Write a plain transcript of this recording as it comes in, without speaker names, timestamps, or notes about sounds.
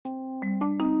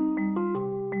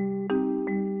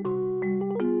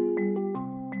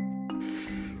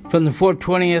From the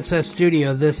 420 SS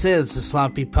studio, this is the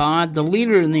Sloppy Pod, the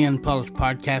leader in the unpolished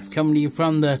podcast, coming to you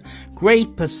from the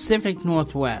great Pacific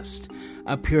Northwest,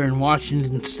 up here in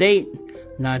Washington State,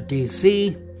 not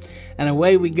D.C., and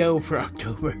away we go for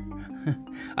October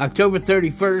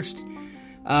 31st,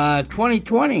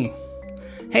 2020.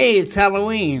 Hey, it's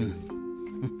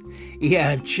Halloween.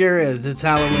 Yeah, it sure is. It's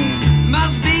Halloween.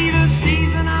 Must be the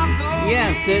season of the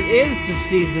Yes, it is the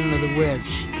season of the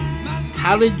witch.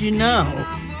 How did you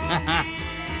know?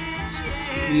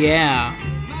 Yeah.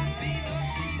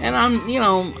 And I'm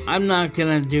not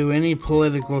going to do any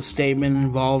political statement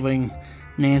involving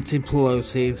Nancy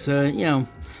Pelosi. So,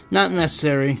 not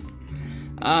necessary.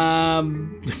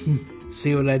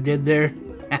 See what I did there?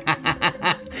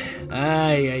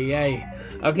 Ay.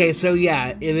 Okay, so yeah,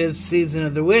 it is season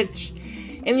of the witch.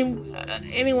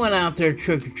 Anyone out there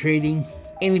trick-or-treating?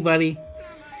 Anybody?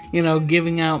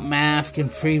 Giving out masks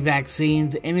and free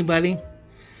vaccines? Anybody?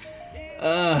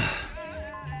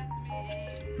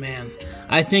 Man,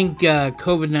 I think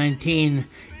COVID-19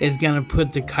 is going to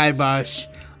put the kibosh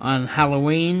on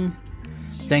Halloween,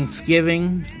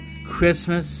 Thanksgiving,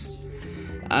 Christmas.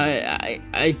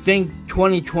 I think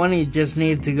 2020 just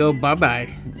needs to go bye-bye,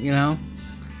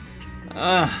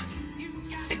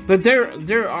 But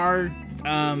there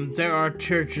are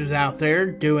churches out there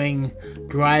doing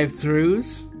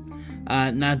drive-thrus,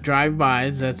 not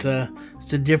drive-bys. It's a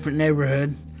different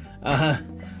neighborhood.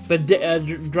 But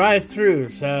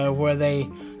drive-thrus where they,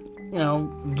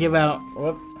 give out.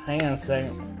 Hang on a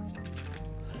second.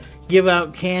 Give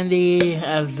out candy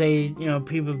as they,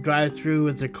 people drive through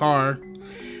with their car.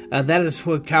 That is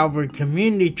what Calvary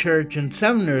Community Church in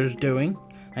Sumner is doing.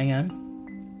 Hang on.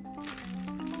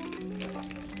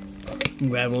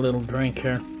 Grab a little drink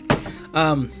here.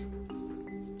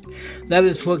 That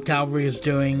is what Calvary is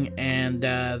doing, and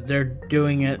they're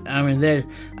doing it.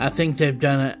 I think they've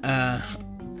done it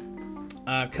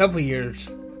a couple years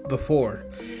before.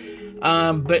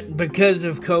 But because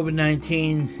of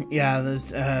COVID-19, this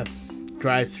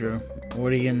drive-through.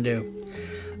 What are you gonna do?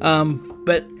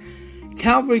 But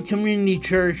Calvary Community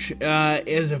Church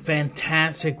is a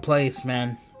fantastic place,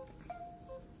 man.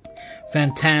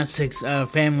 Fantastic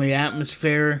family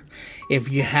atmosphere. If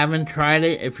you haven't tried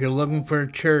it, if you're looking for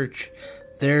a church,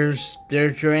 there's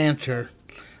your answer.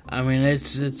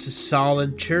 It's a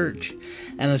solid church.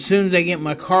 And as soon as I get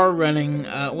my car running,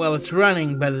 it's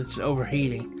running, but it's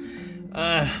overheating.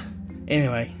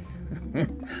 Anyway,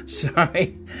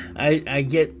 sorry. I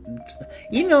get,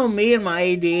 me and my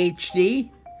ADHD,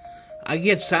 I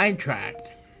get sidetracked.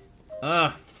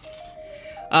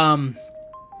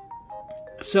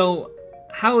 So,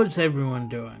 how is everyone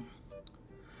doing?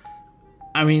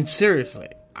 Seriously,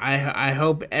 I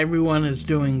hope everyone is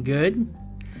doing good.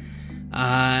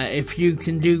 If you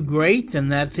can do great, then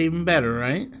that's even better,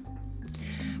 right?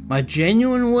 My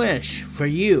genuine wish for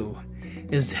you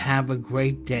is to have a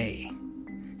great day.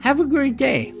 Have a great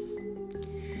day.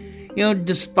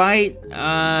 Despite,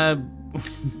 oh,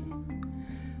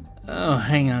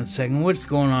 hang on a second. What's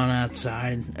going on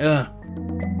outside?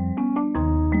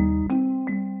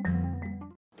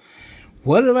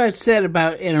 What have I said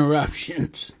about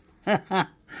interruptions?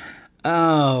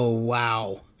 Oh,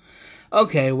 wow.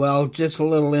 Okay, well, just a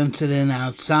little incident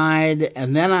outside,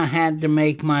 and then I had to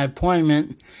make my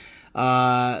appointment.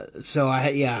 So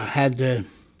I had to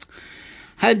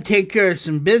take care of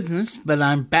some business, but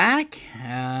I'm back.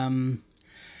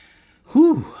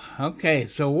 Okay,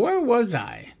 so where was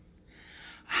I?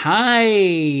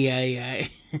 Hi.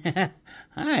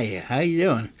 Hi, how you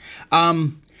doing?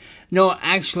 No,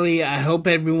 actually, I hope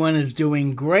everyone is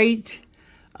doing great.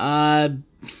 Man,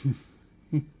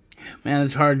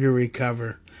 it's hard to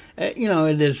recover. It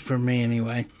is for me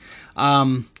anyway.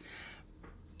 And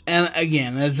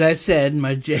again, as I said,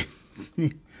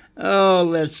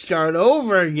 let's start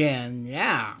over again.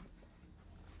 Yeah.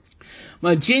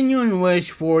 My genuine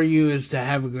wish for you is to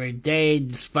have a great day,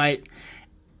 despite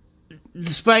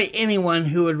anyone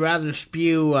who would rather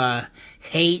spew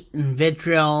hate and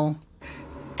vitriol.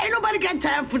 Ain't nobody got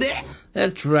time for that.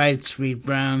 That's right, Sweet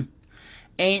Brown.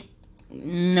 Ain't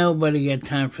nobody got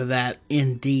time for that,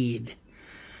 indeed.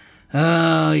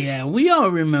 Oh, yeah, we all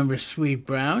remember Sweet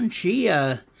Brown. She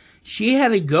had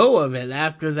a go of it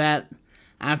after that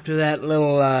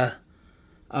little,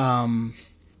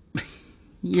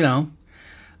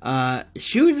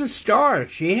 she was a star.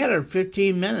 She had her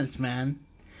 15 minutes, man.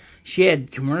 She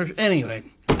had commercial. Anyway,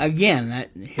 again,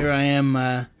 here I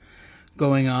am,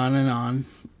 going on and on.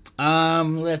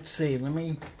 Let's see. Let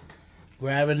me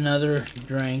grab another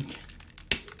drink.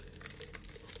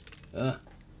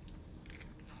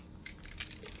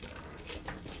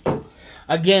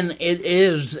 Again, it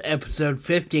is episode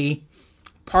 50,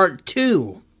 part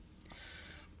 2.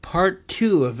 Part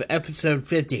 2 of episode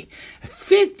 50.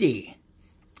 50!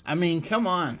 I mean, come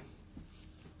on.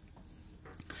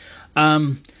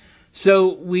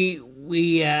 So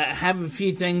we have a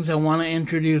few things I want to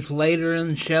introduce later in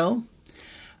the show.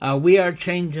 We are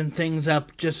changing things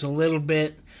up just a little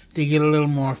bit to get a little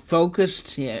more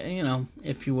focused,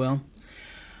 if you will.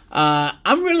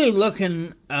 I'm really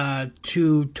looking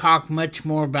to talk much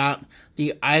more about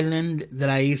the island that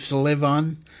I used to live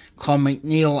on, called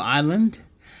McNeil Island.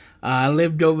 I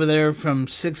lived over there from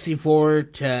 64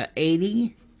 to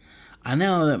 80. I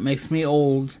know, that makes me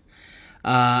old.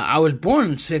 I was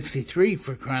born in 63,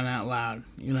 for crying out loud,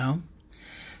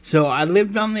 So I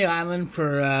lived on the island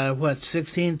for,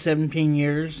 16, 17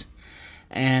 years.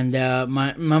 And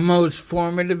my most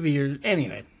formative years.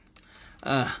 Anyway,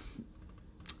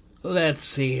 let's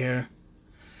see here.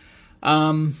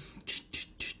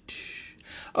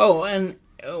 Oh, and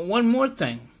one more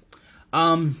thing.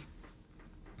 When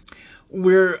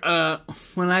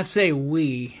I say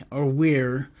we or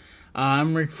we're,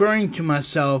 I'm referring to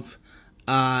myself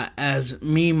as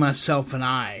me, myself, and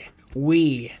I.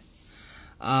 We.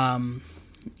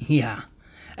 Yeah.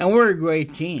 And we're a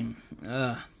great team.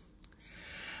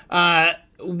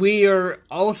 We are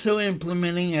also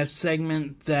implementing a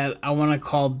segment that I want to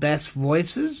call Best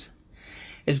Voices.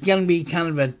 It's going to be kind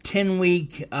of a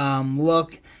 10-week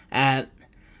look at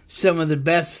some of the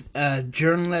best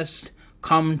journalists,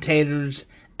 commentators,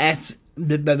 essayists,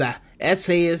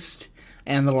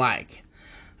 and the like.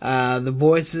 The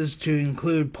voices to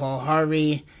include Paul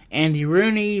Harvey, Andy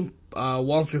Rooney,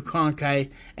 Walter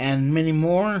Cronkite, and many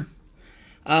more.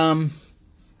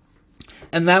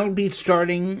 And that'll be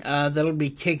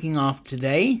kicking off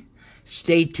today.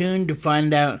 Stay tuned to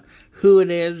find out who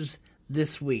it is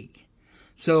this week.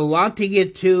 So a lot to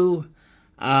get to.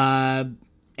 And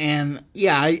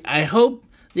yeah, I hope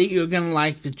that you're going to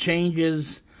like the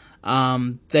changes.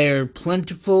 They're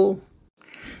plentiful.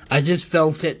 I just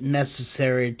felt it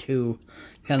necessary to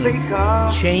kind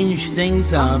of change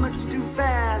things up.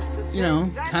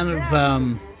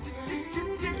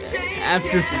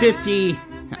 After 50,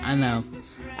 I know.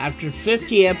 After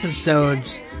 50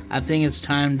 episodes, I think it's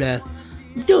time to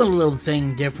do a little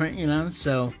thing different,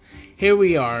 So here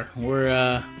we are.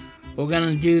 We're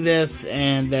gonna do this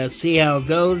and see how it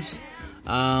goes.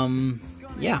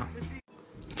 Yeah.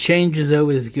 Change is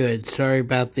always good. Sorry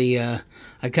about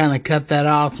I kind of cut that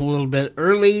off a little bit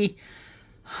early.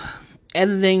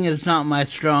 Editing is not my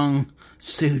strong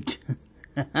suit.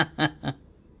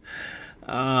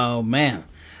 Oh man.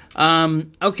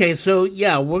 Okay, so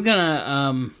yeah, what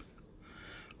are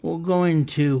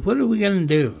we gonna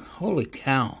do? Holy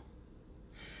cow.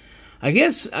 I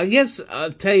guess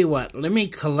I'll tell you what, let me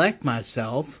collect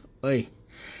myself.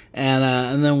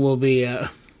 And then we'll be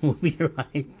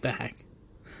right back.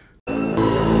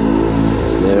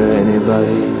 Is there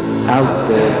anybody out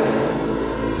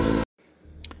there?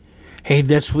 Hey,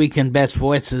 this week in Best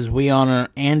Voices, we honor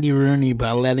Andy Rooney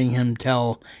by letting him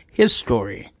tell his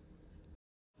story.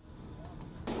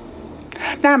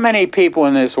 Not many people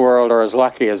in this world are as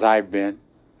lucky as I've been.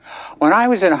 When I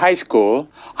was in high school,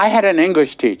 I had an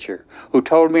English teacher who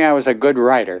told me I was a good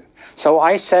writer, so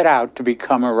I set out to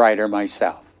become a writer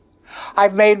myself.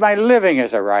 I've made my living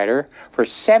as a writer for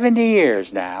 70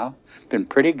 years now. Been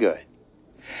pretty good.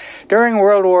 During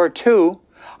World War II,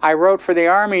 I wrote for the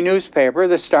Army newspaper,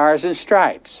 The Stars and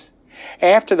Stripes.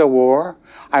 After the war,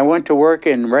 I went to work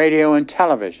in radio and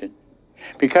television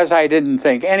because I didn't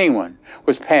think anyone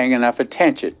was paying enough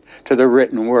attention to the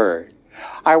written word.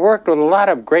 I worked with a lot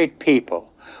of great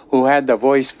people who had the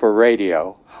voice for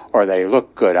radio, or they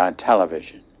looked good on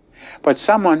television. But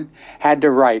someone had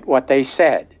to write what they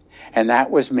said, and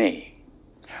that was me.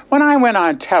 When I went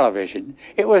on television,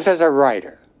 it was as a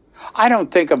writer. I don't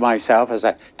think of myself as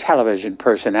a television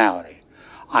personality.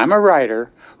 I'm a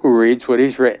writer who reads what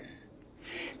he's written.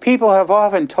 People have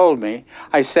often told me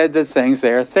I said the things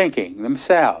they are thinking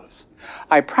themselves.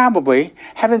 I probably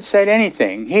haven't said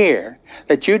anything here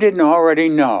that you didn't already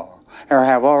know or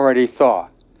have already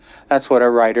thought. That's what a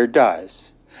writer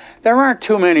does. There aren't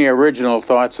too many original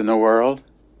thoughts in the world.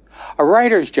 A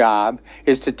writer's job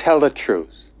is to tell the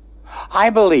truth. I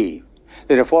believe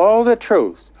that if all the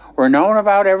truth were known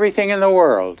about everything in the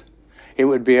world, it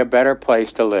would be a better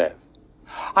place to live.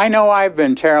 I know I've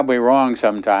been terribly wrong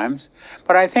sometimes,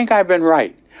 but I think I've been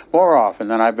right more often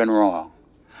than I've been wrong.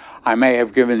 I may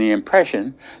have given the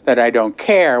impression that I don't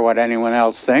care what anyone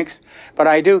else thinks, but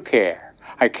I do care.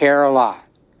 I care a lot.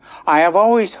 I have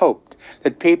always hoped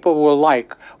that people will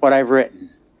like what I've written.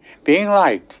 Being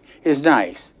liked is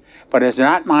nice, but it's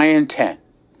not my intent.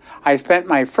 I spent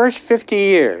my first 50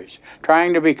 years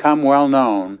trying to become well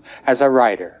known as a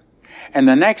writer, and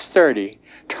the next 30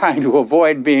 trying to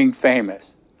avoid being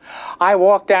famous. I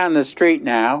walk down the street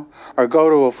now or go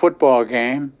to a football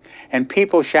game and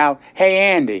people shout, "Hey,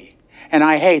 Andy," and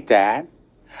I hate that.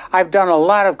 I've done a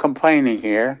lot of complaining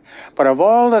here, but of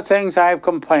all the things I've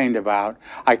complained about,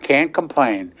 I can't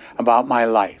complain about my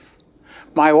life.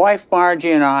 My wife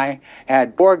Margie and I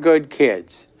had 4 good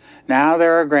kids. Now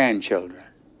there are grandchildren.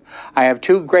 I have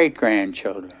 2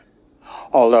 great-grandchildren,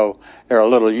 although they're a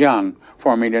little young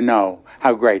for me to know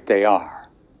how great they are.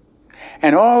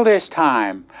 And all this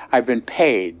time, I've been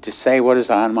paid to say what is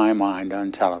on my mind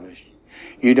on television.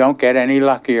 You don't get any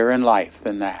luckier in life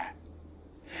than that.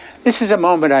 This is a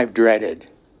moment I've dreaded.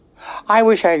 I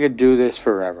wish I could do this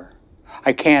forever.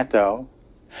 I can't, though.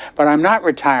 But I'm not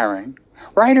retiring.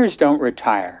 Writers don't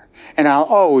retire, and I'll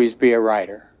always be a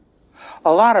writer.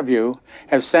 A lot of you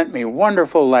have sent me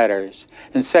wonderful letters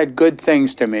and said good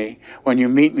things to me when you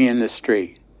meet me in the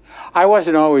street. I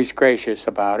wasn't always gracious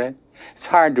about it. It's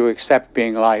hard to accept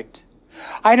being liked.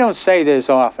 I don't say this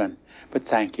often, but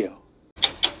thank you.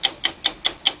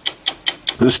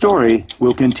 The story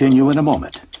will continue in a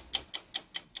moment.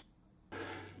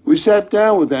 We sat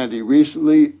down with Andy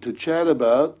recently to chat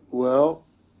about, well,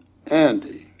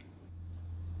 Andy.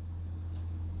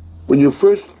 When you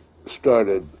first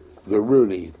started the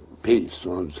Rooney piece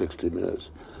on 60 Minutes,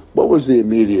 what was the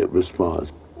immediate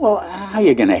response? Well, how are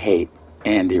you going to hate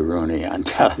Andy Rooney on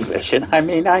television? I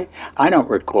mean, I don't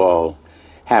recall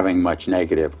having much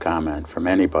negative comment from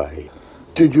anybody.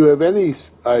 Did you have any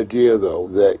idea, though,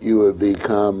 that you would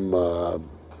become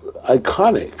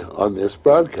iconic on this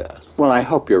broadcast? Well, I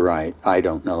hope you're right. I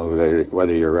don't know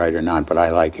whether you're right or not, but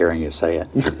I like hearing you say it.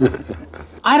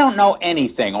 I don't know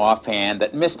anything offhand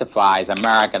that mystifies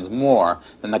Americans more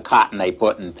than the cotton they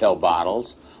put in pill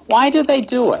bottles. Why do they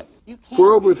do it?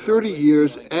 For over 30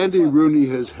 years, Andy Rooney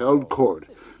has held court,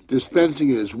 dispensing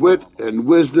his wit and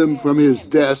wisdom from his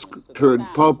desk turned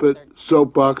pulpit,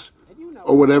 soapbox,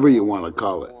 or whatever you want to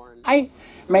call it. I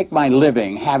make my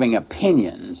living having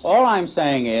opinions. All I'm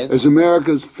saying is... As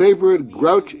America's favorite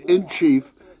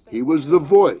grouch-in-chief, he was the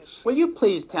voice. Will you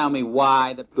please tell me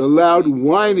why the loud,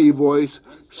 whiny voice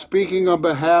speaking on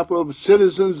behalf of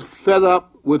citizens fed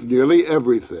up with nearly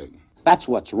everything. That's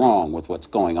what's wrong with what's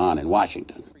going on in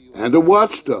Washington. And a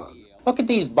watchdog. Look at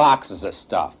these boxes of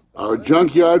stuff. Our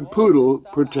junkyard poodle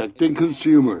protecting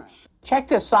consumers. Check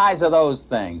the size of those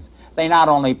things. They not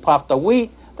only puff the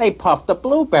wheat, they puff the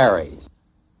blueberries.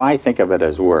 I think of it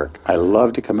as work. I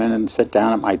love to come in and sit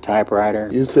down at my typewriter.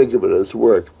 You think of it as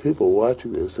work. People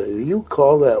watching this say, you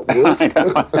call that work?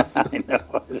 I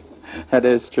know. That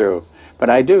is true. But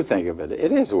I do think of it.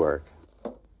 It is work.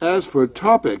 As for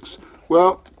topics,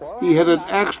 well, he had an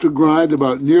axe to grind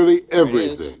about nearly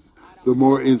everything. The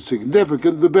more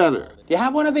insignificant, the better. Do you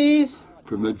have one of these?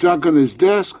 From the junk on his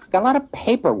desk... Got a lot of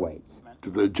paperweights. ...to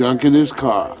the junk in his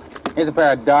car. Here's a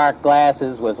pair of dark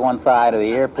glasses with one side of the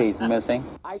earpiece missing.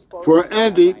 For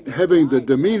Andy, having the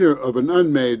demeanor of an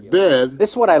unmade bed...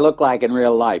 This is what I look like in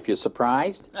real life. You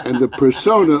surprised? ...and the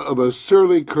persona of a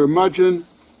surly curmudgeon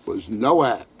was no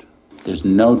act. There's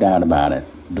no doubt about it.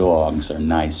 Dogs are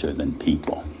nicer than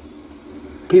people.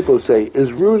 People say,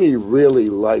 is Rooney really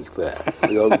like that?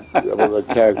 You know, the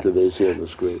character they see on the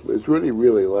screen. Is Rooney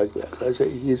really like that? I say,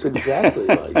 he's exactly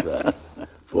like that.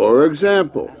 For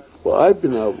example, well, I've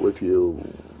been out with you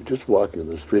just walking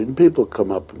the street, and people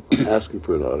come up asking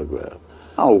for an autograph.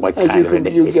 Oh, what kind of an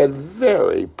idiot? You get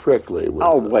very prickly with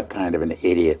them. What kind of an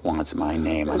idiot wants my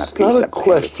name on a piece of paper? It's not a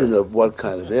question of what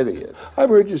kind of idiot. I've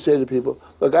heard you say to people,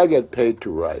 look, I get paid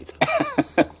to write.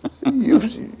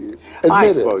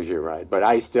 I suppose you're right, but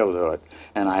I still do it,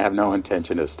 and I have no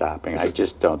intention of stopping. I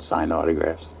just don't sign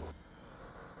autographs.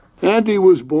 Andy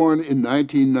was born in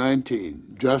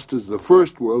 1919, just as the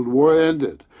First World War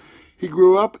ended. He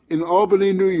grew up in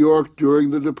Albany, New York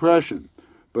during the Depression,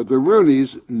 but the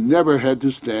Rooneys never had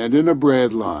to stand in a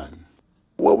bread line.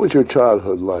 What was your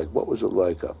childhood like? What was it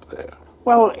like up there?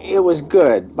 Well, it was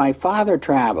good. My father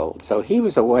traveled, so he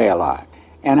was away a lot,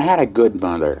 and I had a good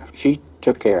mother. She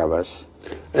took care of us.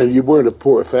 And you weren't a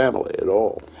poor family at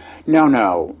all?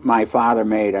 No. My father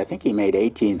I think he made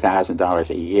 $18,000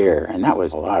 a year, and that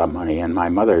was a lot of money, and my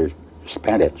mother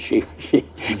spent it.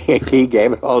 He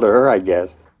gave it all to her, I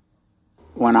guess.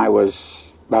 When I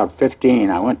was about 15,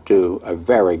 I went to a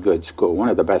very good school, one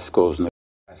of the best schools in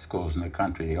the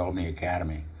country, the Albany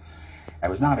Academy. I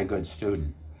was not a good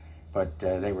student, but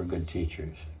they were good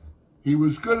teachers. He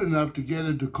was good enough to get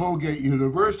into Colgate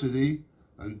University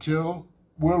until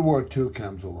World War II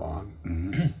comes along.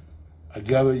 Mm-hmm. I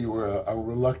gather you were a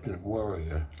reluctant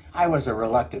warrior. I was a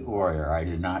reluctant warrior. I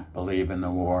did not believe in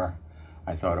the war.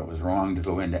 I thought it was wrong to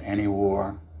go into any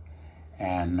war.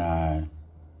 And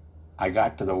I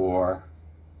got to the war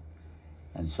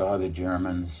and saw the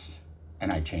Germans,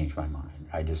 and I changed my mind.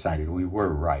 I decided we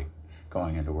were right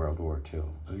going into World War II.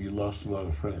 You lost a lot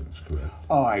of friends, correct?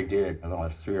 Oh, I did. I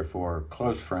lost 3 or 4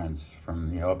 close friends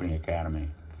from the Albany Academy.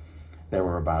 There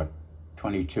were about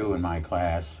 22 in my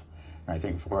class, and I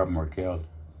think 4 of them were killed.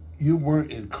 You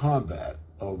weren't in combat,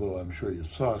 although I'm sure you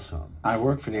saw some. I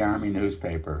worked for the Army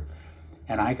newspaper,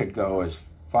 and I could go as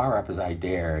far up as I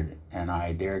dared, and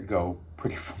I dared go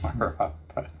pretty far up.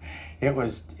 It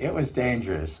was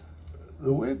dangerous.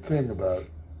 The weird thing about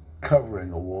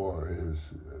covering a war is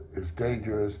it's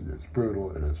dangerous and it's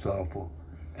brutal and it's awful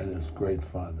and it's great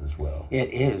fun as well.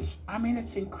 It is. I mean,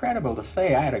 it's incredible to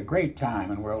say I had a great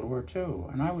time in World War II,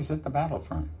 and I was at the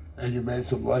battlefront. And you made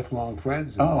some lifelong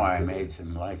friends. Oh, I made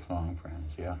some lifelong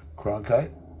friends, yeah.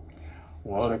 Cronkite?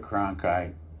 Walter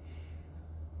Cronkite.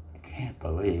 I can't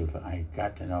believe I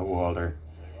got to know Walter.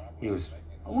 He was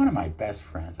one of my best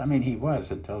friends. I mean, he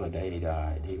was until the day he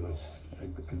died. He was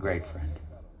a great friend.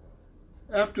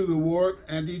 After the war,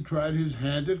 Andy tried his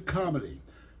hand at comedy,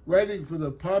 writing for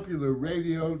the popular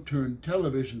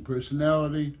radio-turned-television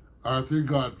personality Arthur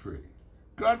Godfrey.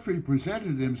 Godfrey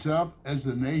presented himself as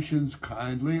the nation's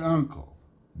kindly uncle,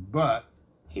 but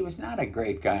he was not a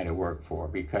great guy to work for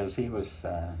because he was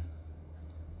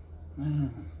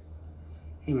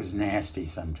nasty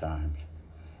sometimes.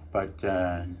 But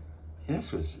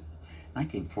this was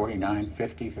 1949,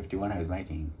 50, 51. I was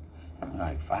making something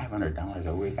like $500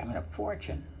 a week. I mean, a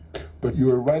fortune. But you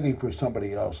were writing for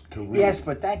somebody else to read. Yes,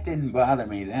 but that didn't bother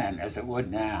me then, as it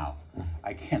would now.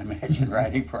 I can't imagine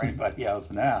writing for anybody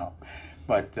else now.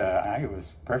 But I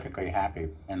was perfectly happy.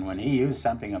 And when he used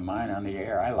something of mine on the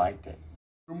air, I liked it.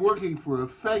 From working for a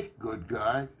fake good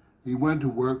guy, he went to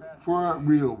work for a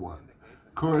real one.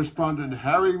 Correspondent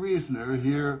Harry Reasoner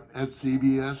here at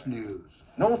CBS News.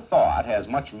 No thought has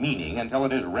much meaning until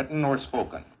it is written or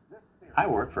spoken. I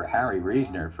worked for Harry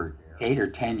Reasoner for 8 or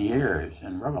 10 years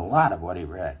and wrote a lot of what he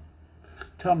read.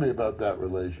 Tell me about that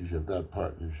relationship, that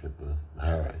partnership with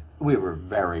Harry. We were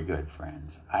very good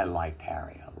friends. I liked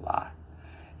Harry a lot,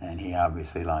 and he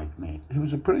obviously liked me. He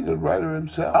was a pretty good writer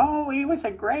himself. Oh, he was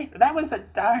that was the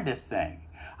darndest thing.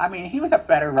 I mean, he was a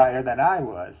better writer than I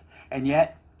was, and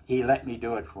yet he let me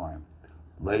do it for him.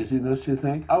 Laziness, you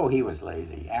think? Oh, he was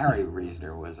lazy. Harry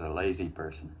Reasoner was a lazy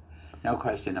person. No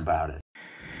question about it.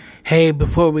 Hey,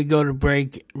 before we go to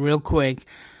break, real quick,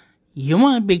 you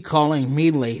might be calling me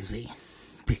lazy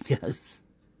because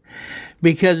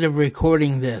of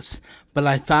recording this, but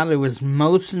I thought it was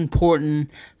most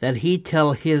important that he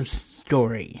tell his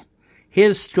story.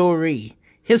 His story.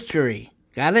 History.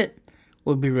 Got it?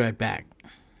 We'll be right back.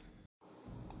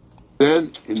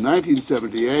 Then, in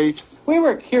 1978, We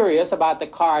were curious about the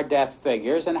car death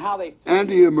figures and how they...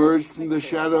 Andy emerged from the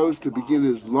shadows to begin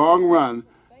his long run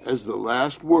as the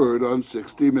last word on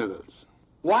 60 Minutes.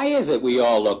 Why is it we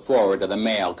all look forward to the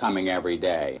mail coming every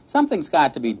day? Something's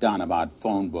got to be done about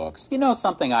phone books. You know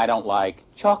something I don't like?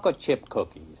 Chocolate chip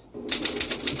cookies.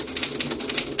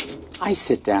 I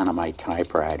sit down on my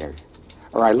typewriter,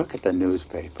 or I look at the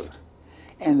newspaper,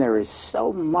 and there is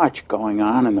so much going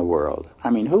on in the world. I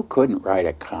mean, who couldn't write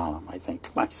a column, I think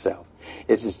to myself.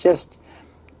 It's just,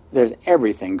 there's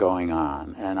everything going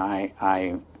on, and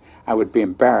I would be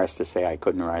embarrassed to say I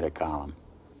couldn't write a column.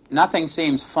 Nothing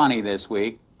seems funny this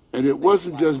week. And it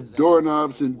wasn't just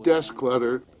doorknobs and desk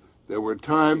clutter. There were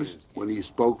times when he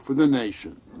spoke for the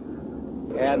nation.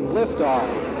 And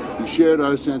liftoff. He shared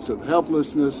our sense of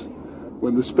helplessness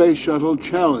when the Space Shuttle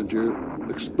Challenger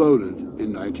exploded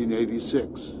in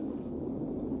 1986.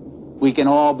 We can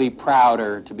all be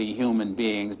prouder to be human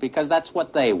beings because that's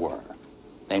what they were.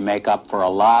 They make up for a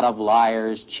lot of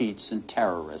liars, cheats, and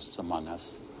terrorists among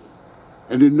us.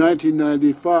 And in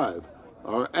 1995,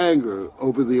 our anger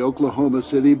over the Oklahoma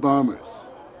City bombers.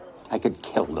 I could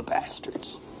kill the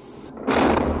bastards.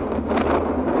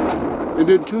 And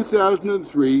in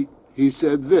 2003, he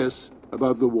said this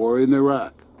about the war in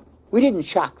Iraq. We didn't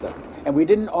shock them, and we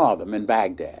didn't awe them in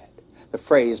Baghdad. The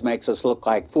phrase makes us look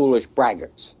like foolish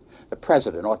braggarts. The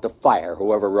president ought to fire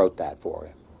whoever wrote that for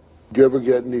him. Do you ever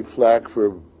get any flack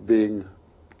for being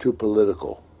too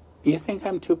political? You think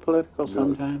I'm too political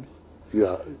sometimes?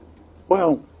 Yeah.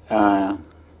 Well, I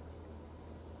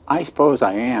suppose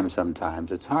I am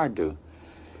sometimes. It's hard to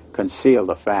conceal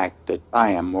the fact that I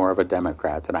am more of a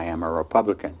Democrat than I am a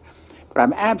Republican. But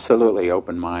I'm absolutely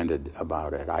open-minded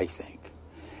about it, I think.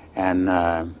 And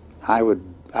I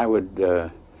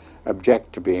would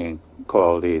object to being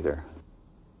called either.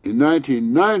 In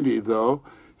 1990, though,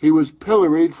 he was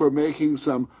pilloried for making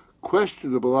some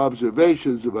questionable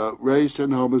observations about race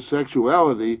and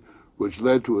homosexuality, which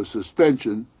led to a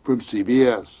suspension from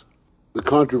CBS. The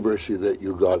controversy that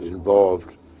you got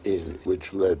involved in,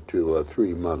 which led to a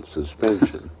 3-month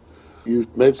suspension, you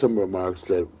made some remarks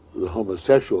that the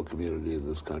homosexual community in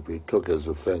this country took as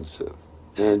offensive.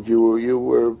 And you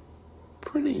were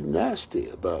pretty nasty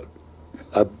about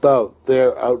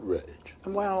their outrage.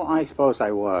 Well, I suppose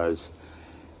I was.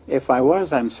 If I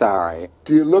was, I'm sorry.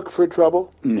 Do you look for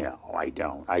trouble? No, I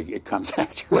don't. It comes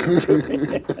naturally to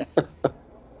me.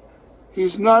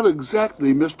 He's not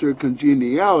exactly Mr.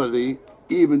 Congeniality,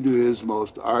 even to his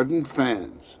most ardent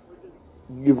fans.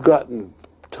 You've gotten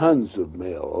tons of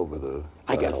mail over the...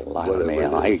 I get a lot of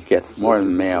mail. I get more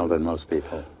mail than most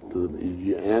people. Do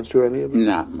you answer any of it?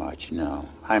 Not much, no.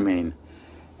 I mean,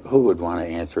 who would want to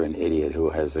answer an idiot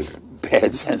who has a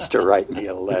bad sense to write me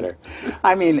a letter?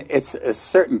 I mean, it's a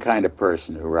certain kind of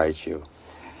person who writes you.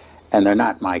 And they're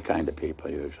not my kind of people,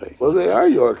 usually. Well, they are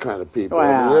your kind of people.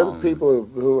 Well, they're people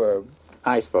who are...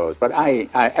 I suppose. But I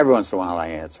every once in a while I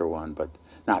answer one, but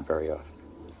not very often.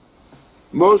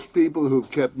 Most people who've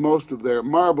kept most of their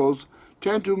marbles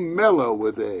tend to mellow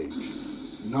with age.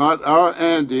 Not our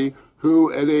Andy,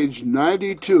 who at age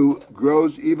 92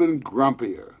 grows even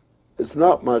grumpier. It's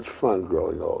not much fun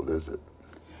growing old, is it?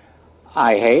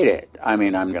 I hate it. I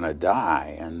mean, I'm going to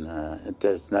die, and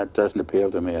that doesn't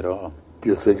appeal to me at all. Do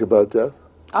you think about death?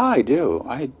 I do.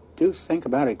 I do think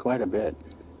about it quite a bit.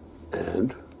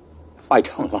 And? I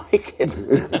don't like it.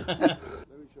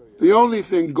 The only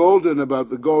thing golden about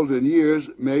the golden years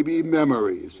may be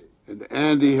memories, and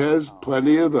Andy has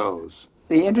plenty of those.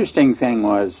 The interesting thing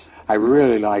was I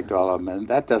really liked all of them, and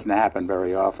that doesn't happen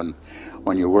very often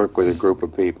when you work with a group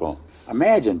of people.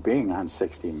 Imagine being on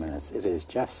 60 Minutes. It has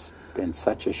just been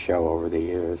such a show over the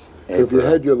years. If you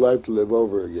had your life to live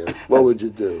over again, what would you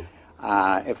do?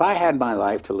 If I had my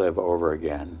life to live over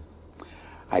again,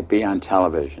 I'd be on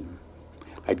television.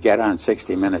 I'd get on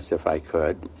 60 Minutes if I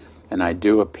could, and I'd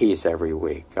do a piece every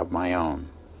week of my own.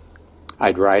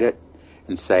 I'd write it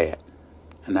and say it,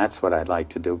 and that's what I'd like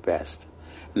to do best,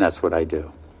 and that's what I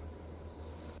do.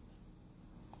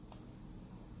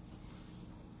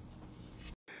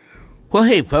 Well,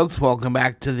 hey, folks, welcome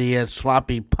back to the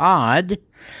Sloppy Pod.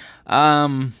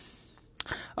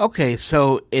 Okay,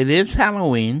 so it is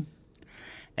Halloween,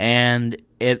 and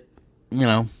it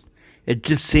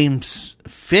just seems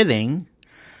fitting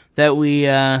that we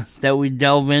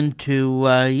delve into,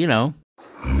 News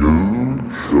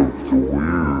of the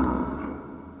Weird.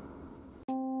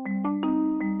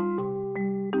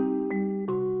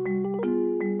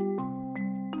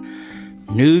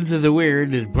 News of the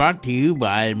Weird is brought to you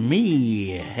by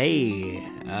me. Hey,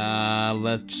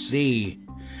 let's see.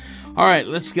 All right,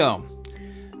 let's go.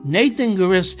 Nathan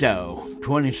Garisto,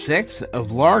 26,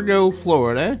 of Largo,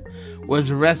 Florida,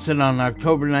 was arrested on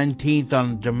October 19th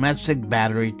on a domestic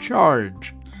battery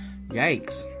charge.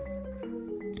 Yikes.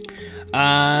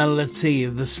 Let's see.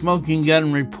 The smoking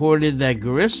gun reported that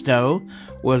Garisto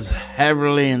was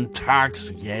heavily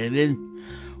intoxicated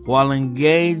while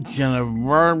engaged in a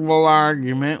verbal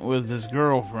argument with his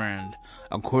girlfriend,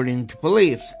 according to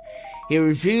police. He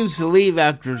refused to leave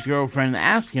after his girlfriend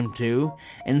asked him to,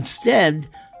 instead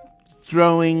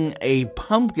throwing a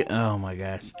pumpkin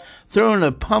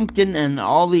and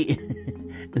all the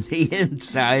the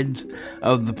insides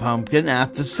of the pumpkin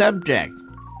at the subject.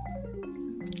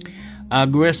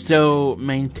 Garisto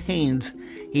maintains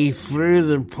he threw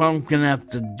the pumpkin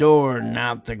at the door,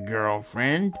 not the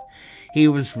girlfriend. He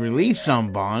was released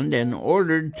on bond and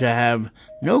ordered to have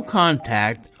no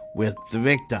contact with the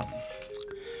victim.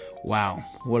 Wow,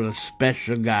 what a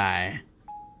special guy.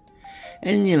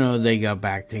 And, they got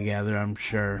back together, I'm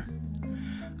sure.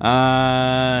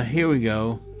 Here we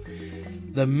go.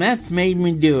 The meth made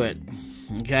me do it.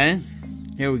 Okay?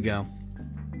 Here we go.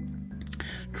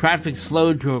 Traffic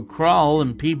slowed to a crawl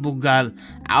and people got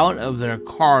out of their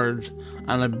cars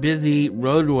on a busy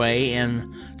roadway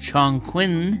in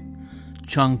Chongqing,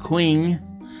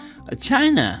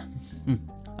 China.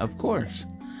 Of course.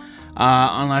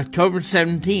 On October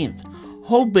 17th,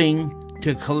 hoping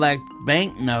to collect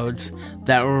banknotes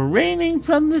that were raining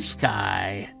from the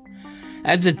sky.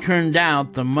 As it turned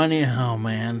out, the money... Oh,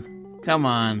 man. Come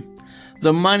on.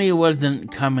 The money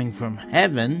wasn't coming from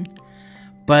heaven,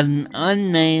 but an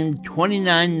unnamed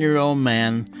 29-year-old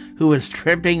man who was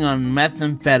tripping on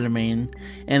methamphetamine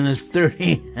in his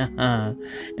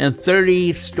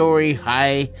 30-story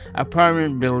high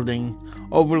apartment building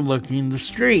overlooking the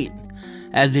street.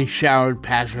 as he showered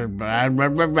passersby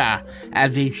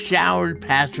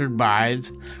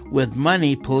with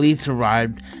money. Police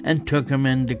arrived and took him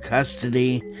into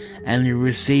custody, and he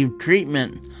received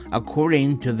treatment,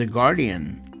 according to The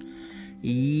Guardian.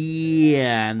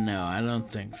 Yeah, no, I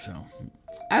don't think so.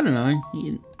 I don't know.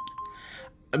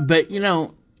 But,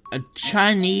 a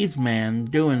Chinese man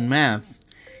doing meth,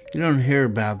 you don't hear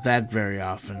about that very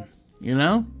often,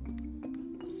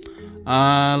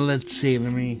 Let's see, oh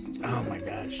my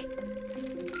gosh.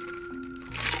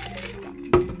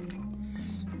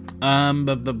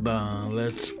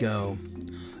 Let's go.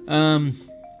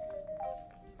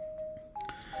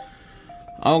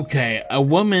 Okay, a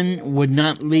woman would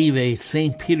not leave a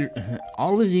St. Peter...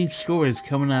 All of these stories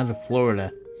coming out of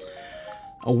Florida.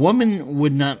 A woman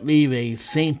would not leave a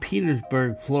St.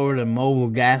 Petersburg, Florida mobile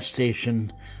gas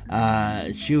station.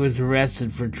 She was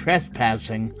arrested for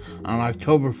trespassing on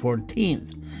October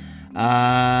 14th.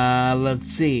 Let's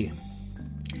see.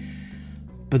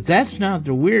 But that's not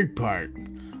the weird part.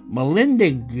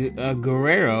 Melinda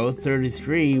Guerrero,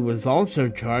 33, was also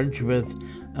charged with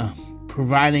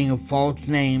providing a false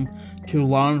name to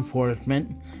law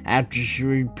enforcement after she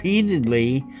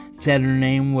repeatedly said her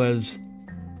name was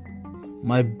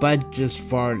 "My butt just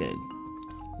farted."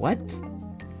 What?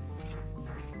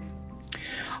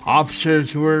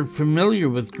 Officers were familiar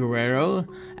with Guerrero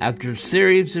after a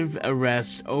series of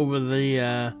arrests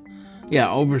over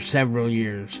over several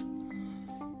years.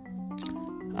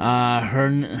 Her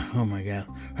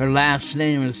last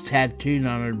name is tattooed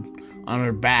on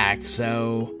her back,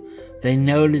 so they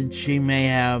noted she may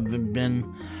have been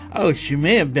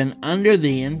under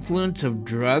the influence of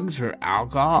drugs or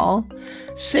alcohol.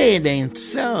 Say it ain't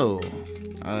so.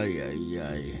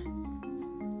 Ay.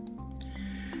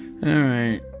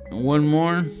 Alright, one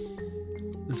more?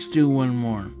 Let's do one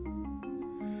more.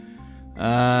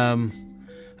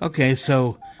 Okay,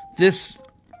 so this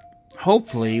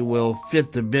hopefully will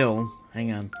fit the bill.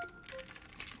 Hang on.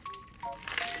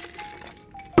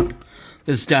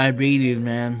 This diabetes,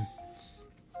 man.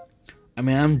 I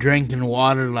mean, I'm drinking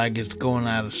water like it's going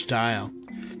out of style.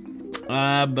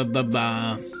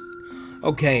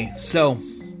 Okay, so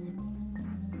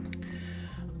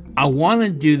I want to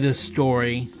do this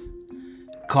story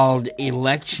called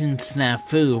Election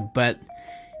Snafu, but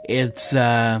it's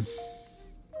I'm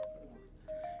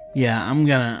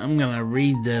gonna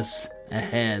read this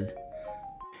ahead.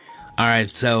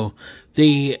 Alright, so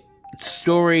the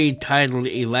story titled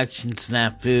Election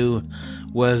Snafu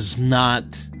was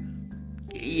not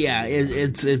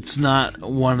it's not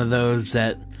one of those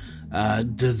that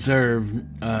deserve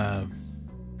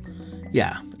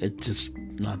it's just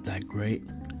not that great.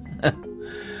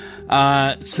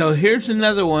 So here's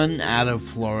another one out of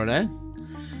Florida.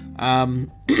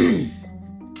 On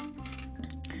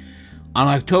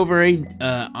October 8th,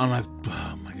 on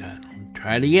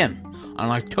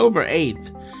October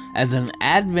 8th, as an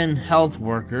Advent health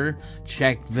worker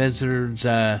checked visitors'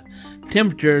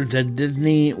 temperatures at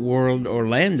Disney World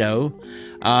Orlando,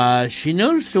 she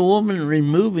noticed a woman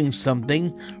removing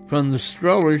something from the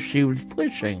stroller she was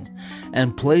pushing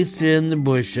and placed it in the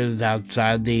bushes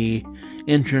outside the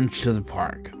entrance to the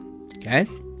park. Okay?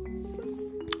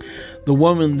 The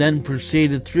woman then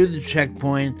proceeded through the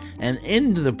checkpoint and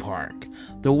into the park.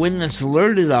 The witness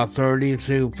alerted authorities,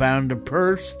 who found a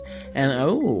purse and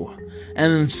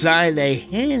inside a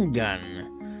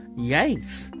handgun.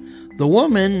 Yikes. The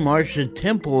woman, Marsha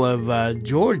Temple of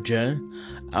Georgia,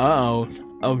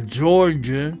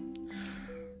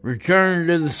 returned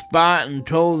to the spot and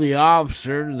told the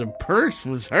officer the purse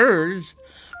was hers,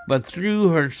 but threw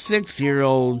her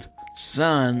 6-year-old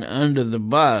son under the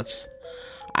bus.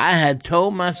 I had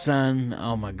told my son,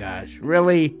 oh my gosh,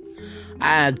 really?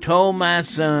 I had told my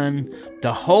son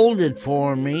to hold it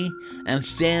for me and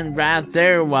stand right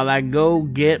there while I go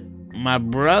get my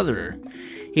brother.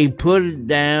 He put it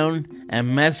down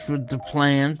and messed with the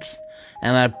plants,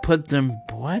 and I put them,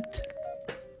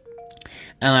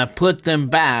 And I put them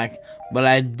back, but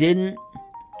I didn't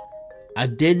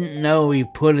know he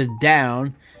put it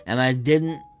down, and I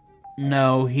didn't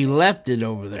know he left it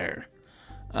over there.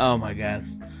 Oh my God.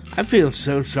 I feel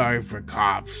so sorry for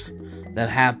cops that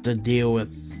have to deal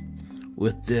with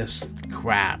this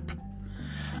crap.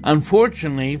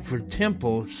 Unfortunately for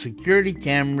Temple, security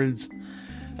cameras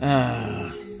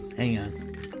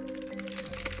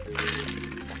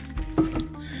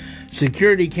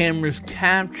Security cameras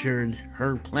captured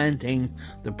her planting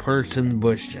the purse in the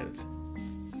bushes.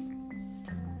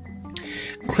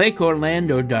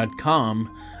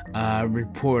 ClickOrlando.com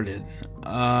reported.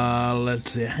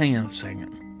 Let's see. Hang on a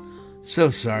second. So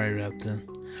sorry about that.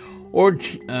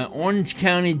 Orange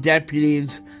County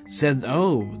deputies said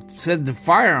the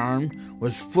firearm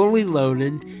was fully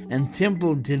loaded and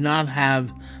Temple did not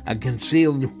have a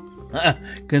concealed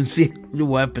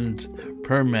weapons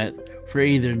permit for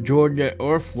either Georgia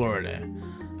or Florida.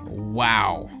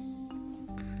 Wow.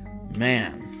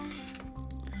 Man.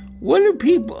 What are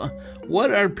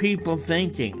people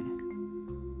thinking?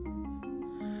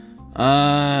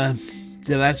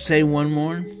 Did I say one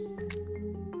more?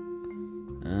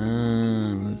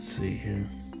 Let's see here.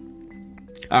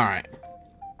 All right.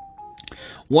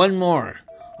 One more.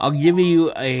 I'll give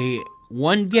you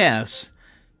one guess.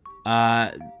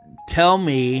 Tell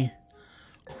me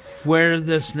where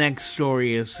this next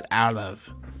story is out of.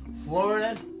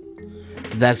 Florida?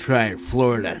 That's right,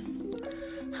 Florida.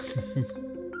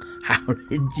 How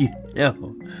did you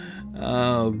know?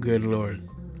 Oh, good Lord.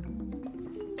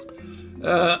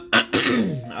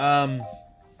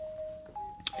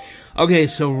 Okay,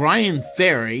 so Ryan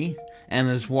Ferry and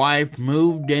his wife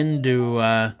moved into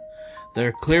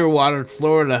their Clearwater,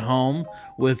 Florida home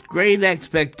with great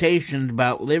expectations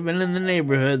about living in the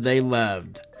neighborhood they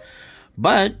loved.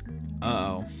 But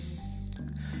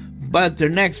their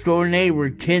next door neighbor,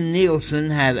 Ken Nielsen,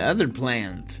 had other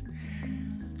plans.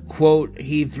 Quote,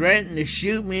 he threatened to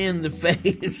shoot me in the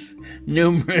face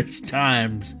numerous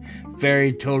times,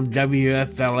 Ferry told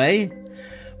WFLA.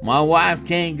 My wife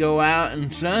can't go out and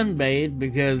sunbathe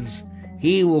because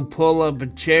he will pull up a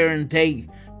chair and take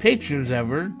pictures of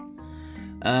her.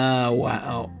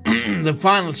 Wow. The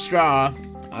final straw.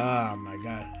 Oh my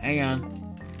God. Hang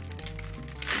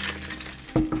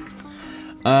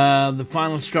on. The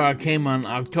final straw came on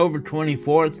October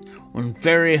 24th when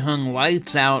Ferry hung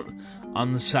lights out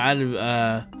on the side of,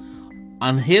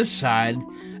 on his side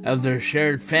of their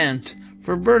shared fence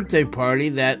for a birthday party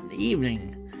that evening.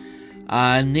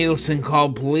 Nielsen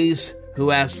called police,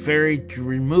 who asked Ferry to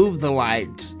remove the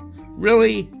lights.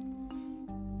 Really?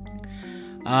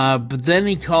 But then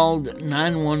he called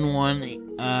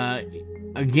 911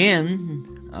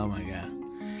 again. Oh my God.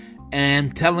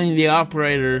 And telling the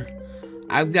operator,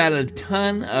 I've got a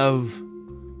ton of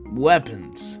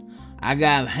weapons. I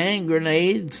got hand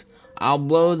grenades. I'll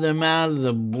blow them out of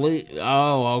the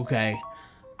Oh, okay.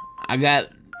 I got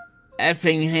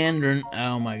effing hand grenades.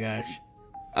 Oh my gosh.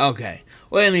 Okay.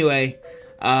 Well, anyway,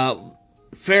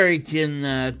 Ferry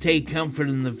can take comfort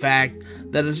in the fact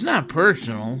that it's not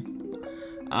personal.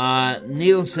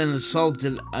 Nielsen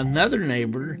assaulted another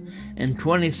neighbor in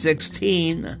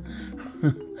 2016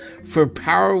 for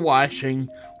power washing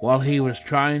while he was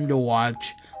trying to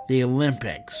watch the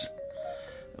Olympics.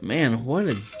 Man, what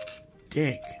a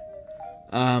dick.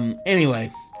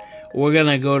 Anyway, we're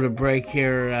gonna go to break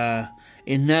here.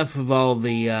 Enough of all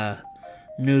the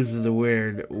news of the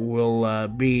weird. We'll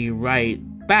be right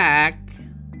back.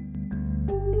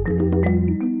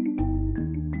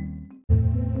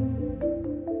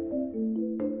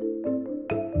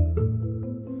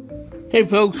 Hey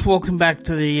folks, welcome back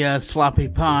to the Sloppy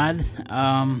Pod.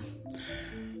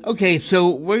 Okay, so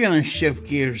we're going to shift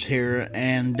gears here,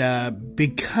 and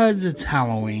because it's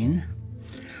Halloween,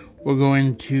 we're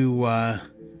going to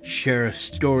share a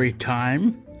story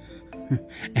time.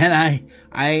 And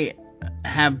I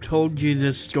have told you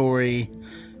this story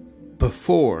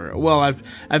before. Well,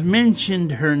 I've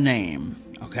mentioned her name,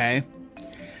 okay?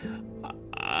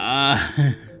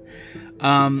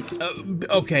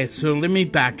 Okay, so let me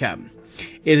back up.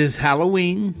 It is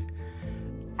Halloween.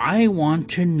 I want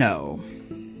to know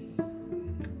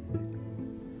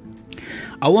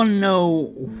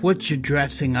what you're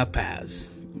dressing up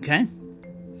as, okay?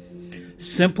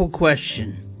 Simple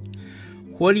question.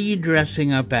 What are you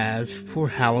dressing up as for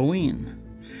Halloween?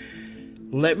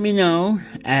 Let me know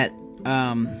at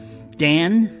Dan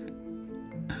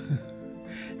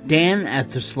at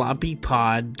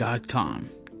thesloppypod.com.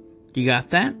 You got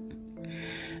that?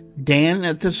 Dan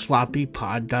at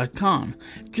thesloppypod.com.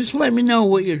 Just let me know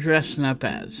what you're dressing up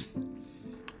as.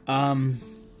 And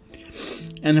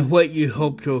what you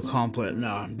hope to accomplish. No,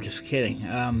 I'm just kidding.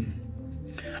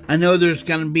 I know there's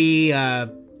gonna be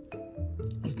a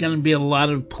lot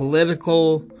of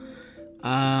political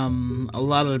what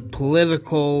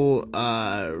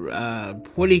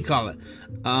do you call it?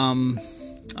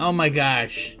 Oh my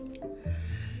gosh.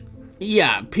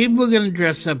 Yeah, people are gonna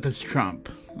dress up as Trump.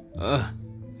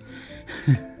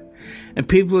 And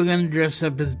people are gonna dress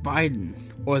up as Biden.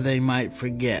 Or they might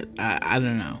forget. I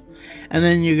don't know. And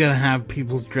then you're gonna have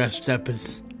people dressed up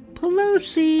as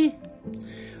Pelosi.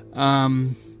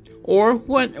 Or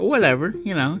whatever,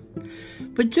 you know.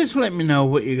 But just let me know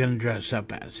what you're gonna dress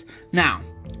up as. Now,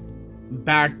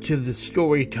 back to the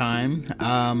story time.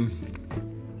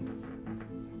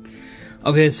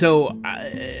 Okay, so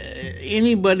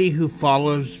anybody who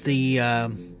follows the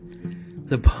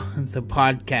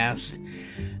podcast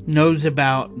knows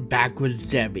about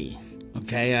Backwoods Debbie.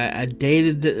 Okay, I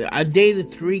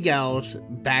dated 3 gals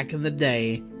back in the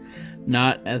day,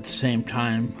 not at the same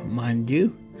time, mind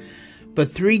you, but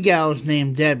 3 gals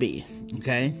named Debbie.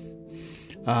 Okay,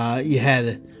 you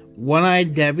had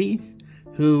One-Eyed Debbie,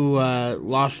 who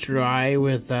lost her eye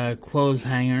with a clothes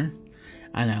hanger.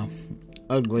 I know,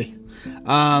 ugly.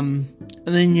 And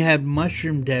then you had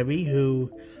Mushroom Debbie,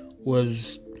 who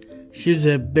she was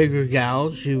a bigger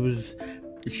gal.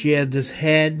 She had this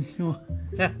head.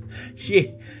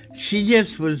 she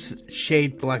just was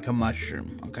shaped like a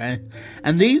mushroom, okay?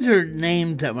 And these are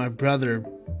names that my brother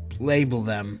labeled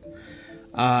them.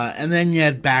 And then you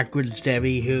had Backwoods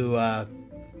Debbie, who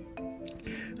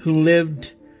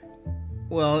lived,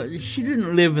 well, she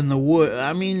didn't live in the wood.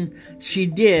 I mean, she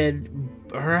did.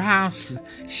 Her house,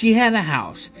 she had a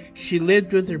house. She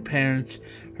lived with her parents.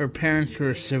 Her parents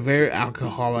were severe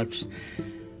alcoholics.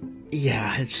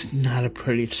 Yeah, it's not a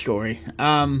pretty story.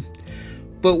 But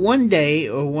one day,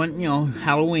 or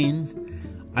Halloween,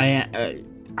 I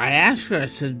asked her, I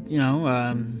said,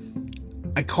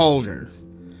 I called her.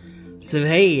 I said,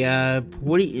 hey,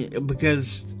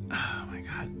 because, oh my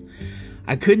God,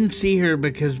 I couldn't see her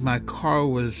because my car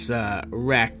was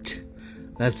wrecked.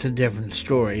 That's a different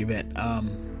story, but, I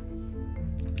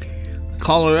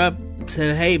called her up,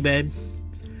 said, hey, babe,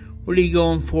 what are you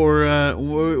going for,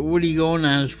 what are you going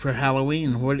as for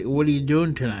Halloween? What are you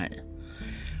doing tonight?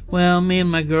 Well, me and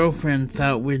my girlfriend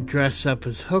thought we'd dress up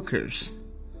as hookers.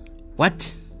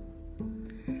 What?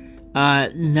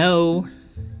 No.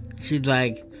 She's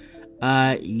like,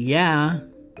 yeah.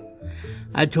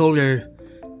 I told her,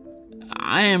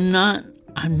 I'm not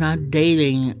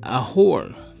dating a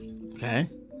whore, okay?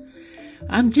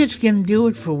 I'm just gonna do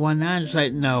it for one night. It's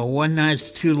like, no, one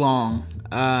night's too long.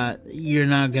 You're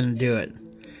not gonna do it.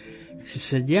 She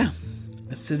said, yeah.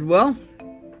 I said, well,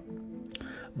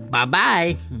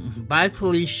 bye-bye. Bye,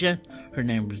 Felicia. Her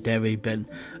name was Debbie, but,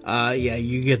 yeah,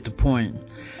 you get the point.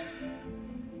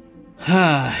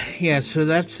 Yeah, so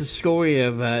that's the story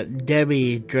of,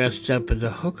 Debbie dressed up as a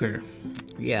hooker.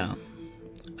 Yeah.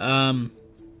 I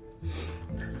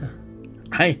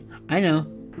know.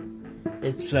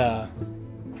 It's,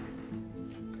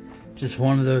 just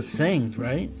one of those things,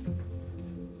 right?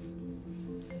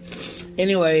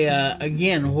 Anyway,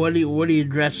 again, what are you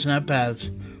dressing up as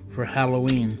for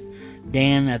Halloween?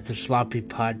 Dan at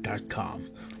thesloppypod.com.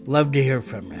 Love to hear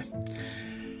from you.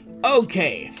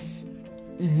 Okay,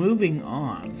 moving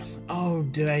on. Oh,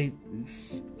 okay,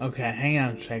 hang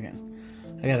on a second.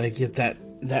 I gotta get that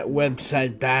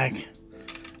website back.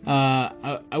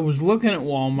 I was looking at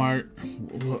Walmart.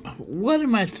 What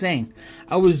am I saying?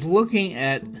 I was looking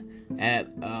at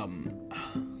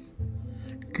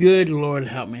good Lord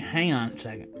help me. Hang on a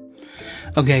second.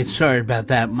 Okay, sorry about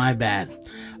that. My bad.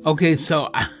 Okay, so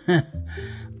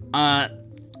I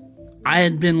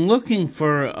had been looking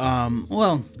for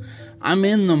I'm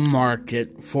in the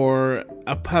market for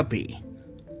a puppy,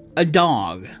 a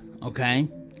dog, okay?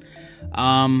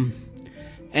 And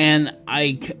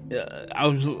I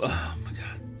was, oh my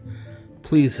God,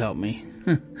 please help me.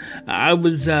 I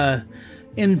was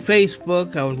in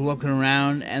Facebook. I was looking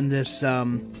around, and this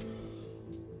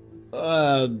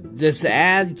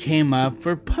ad came up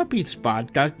for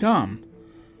puppyspot.com.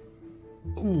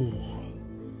 Ooh,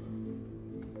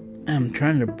 I'm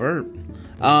trying to burp.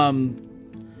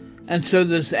 And so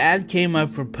this ad came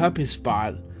up for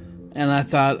PuppySpot, and I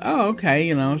thought, oh,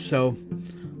 okay, so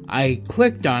I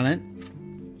clicked on it,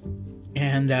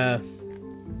 and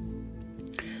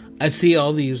I see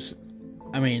all these,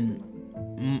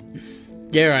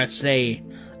 dare I say,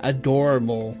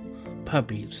 adorable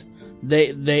puppies.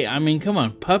 They come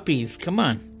on, puppies, come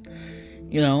on.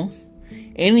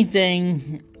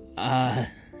 Anything, well,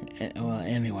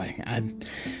 anyway,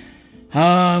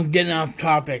 I'm getting off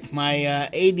topic. My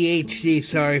ADHD,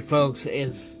 sorry folks,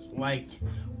 is like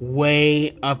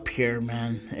way up here,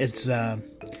 man. It's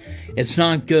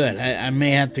not good. I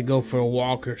may have to go for a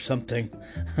walk or something.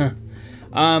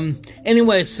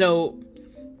 Anyway, so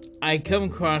I come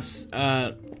across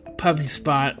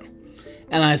PuppySpot,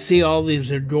 and I see all these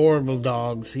adorable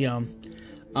dogs, and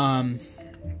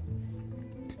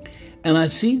I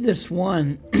see this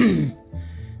one.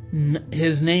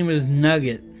 His name is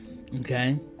Nugget.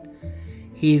 Okay,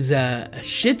 he's a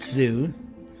Shih Tzu,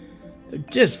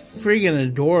 just friggin'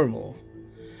 adorable.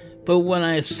 But when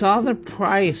I saw the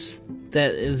price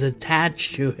that is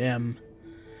attached to him,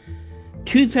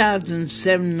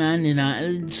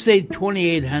 $2,799, say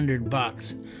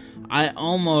 $2,800, I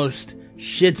almost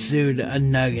Shih Tzu'd a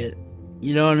Nugget.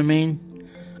 You know what I mean?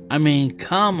 I mean,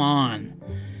 come on.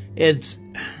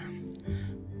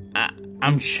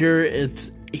 I'm sure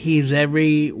he's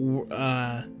every,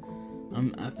 I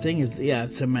think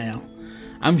it's a male.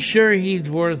 I'm sure he's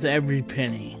worth every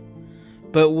penny.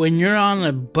 But when you're on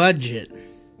a budget,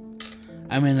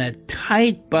 I mean a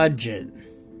tight budget.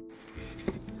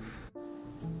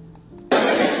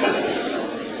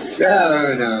 So,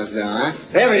 who knows though, huh?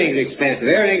 Everything's expensive.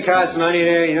 Everything costs money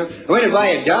there, you know. I went to buy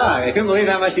a dog. I couldn't believe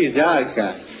how much these dogs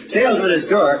cost. Salesman in the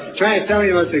store trying to sell me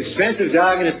the most expensive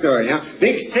dog in the store, you know.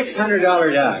 Big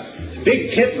 $600 dog. It's a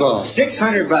big pit bull,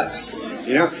 $600,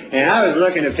 you know. And I was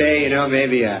looking to pay, you know,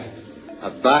 maybe a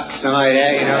buck, something like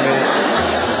that, you know, maybe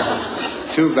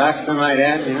 $2, something like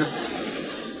that, you know.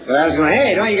 But I was going,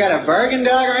 hey, don't you got a bargain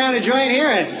dog around the joint here?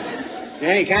 And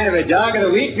any kind of a dog of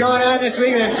the week going on this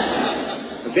week?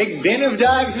 A big bin of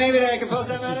dogs maybe that I could pull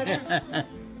something out of there?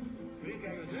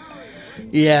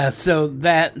 Yeah, so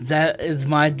that is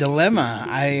my dilemma.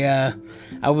 I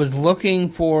was looking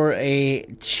for a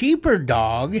cheaper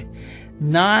dog,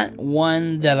 not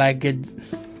one that I could.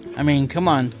 I mean, come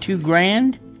on,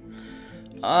 $2,000.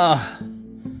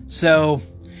 So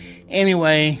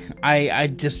anyway, I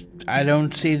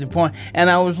don't see the point. And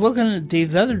I was looking at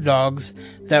these other dogs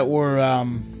that were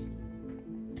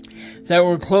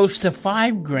close to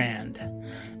 $5,000,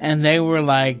 and they were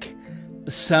like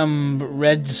some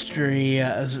registry,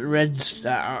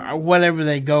 whatever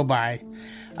they go by,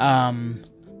 and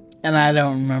I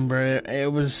don't remember.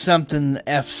 It was something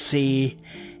FC,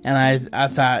 and I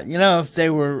thought, you know, if they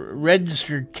were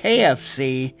registered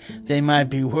KFC, they might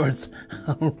be worth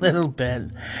a little bit.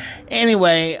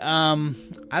 Anyway, I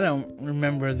don't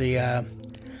remember the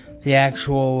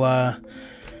actual. I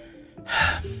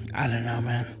don't know,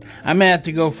 man. I may have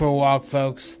to go for a walk,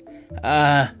 folks.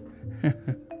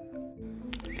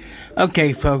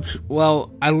 Okay, folks.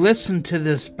 Well, I listened to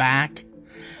this back.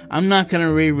 I'm not going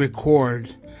to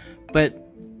re-record, but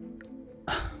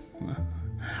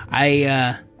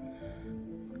I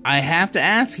have to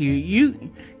ask you.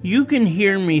 You can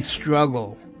hear me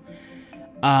struggle,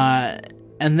 and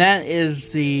that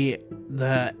is the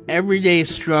everyday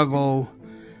struggle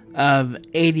of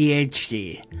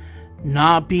ADHD.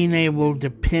 Not being able to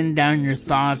pin down your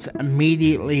thoughts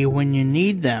immediately when you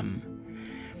need them.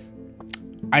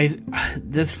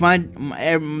 This is my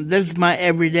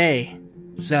everyday.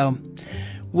 So,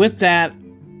 with that,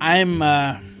 I'm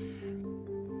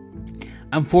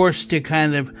forced to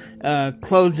kind of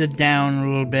close it down a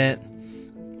little bit.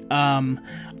 I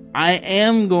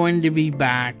am going to be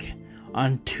back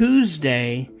on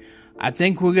Tuesday. I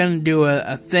think we're going to do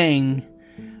a thing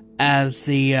as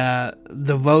the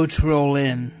votes roll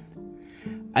in.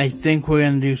 I think we're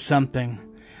going to do something.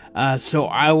 So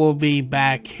I will be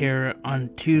back here on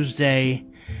Tuesday,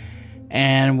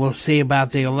 and we'll see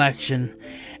about the election.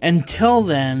 Until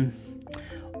then,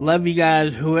 love you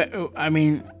guys.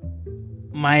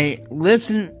 My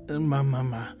listening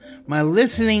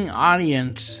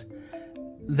audience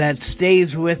that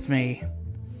stays with me,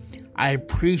 I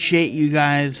appreciate you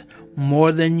guys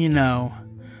more than you know.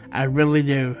 I really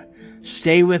do.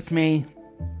 Stay with me.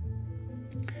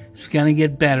 It's gonna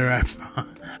get better. I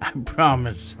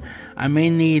promise. I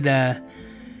need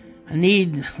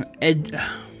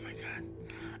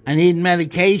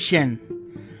medication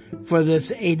for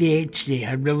this ADHD.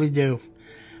 I really do.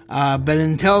 But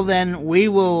until then, we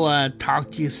will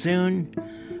talk to you soon.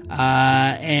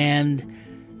 And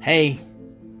hey,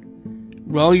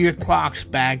 roll your clocks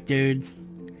back, dude.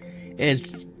 It's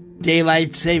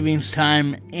daylight savings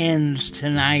time ends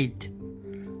tonight.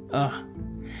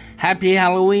 Happy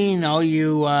Halloween, all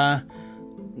you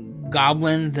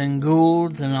goblins and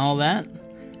ghouls and all that.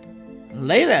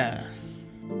 Later.